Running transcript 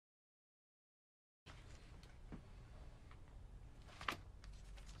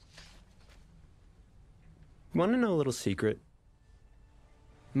Want to know a little secret?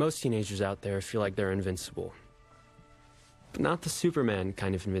 Most teenagers out there feel like they're invincible. But not the Superman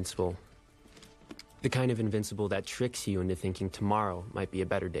kind of invincible. The kind of invincible that tricks you into thinking tomorrow might be a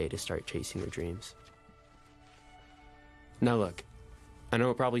better day to start chasing your dreams. Now look, I know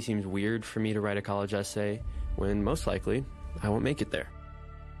it probably seems weird for me to write a college essay when most likely I won't make it there.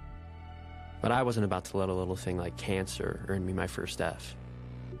 But I wasn't about to let a little thing like cancer earn me my first F.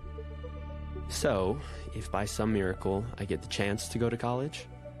 So, if by some miracle I get the chance to go to college,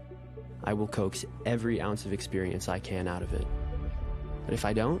 I will coax every ounce of experience I can out of it. But if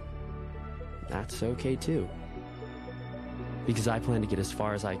I don't, that's okay too. Because I plan to get as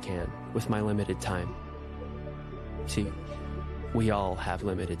far as I can with my limited time. See, we all have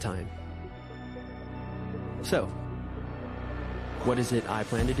limited time. So, what is it I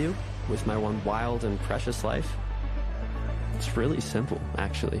plan to do with my one wild and precious life? It's really simple,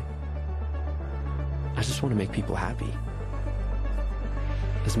 actually. I just want to make people happy.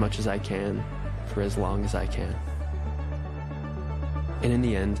 As much as I can, for as long as I can. And in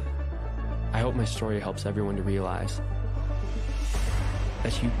the end, I hope my story helps everyone to realize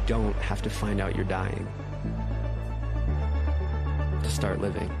that you don't have to find out you're dying to start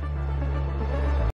living.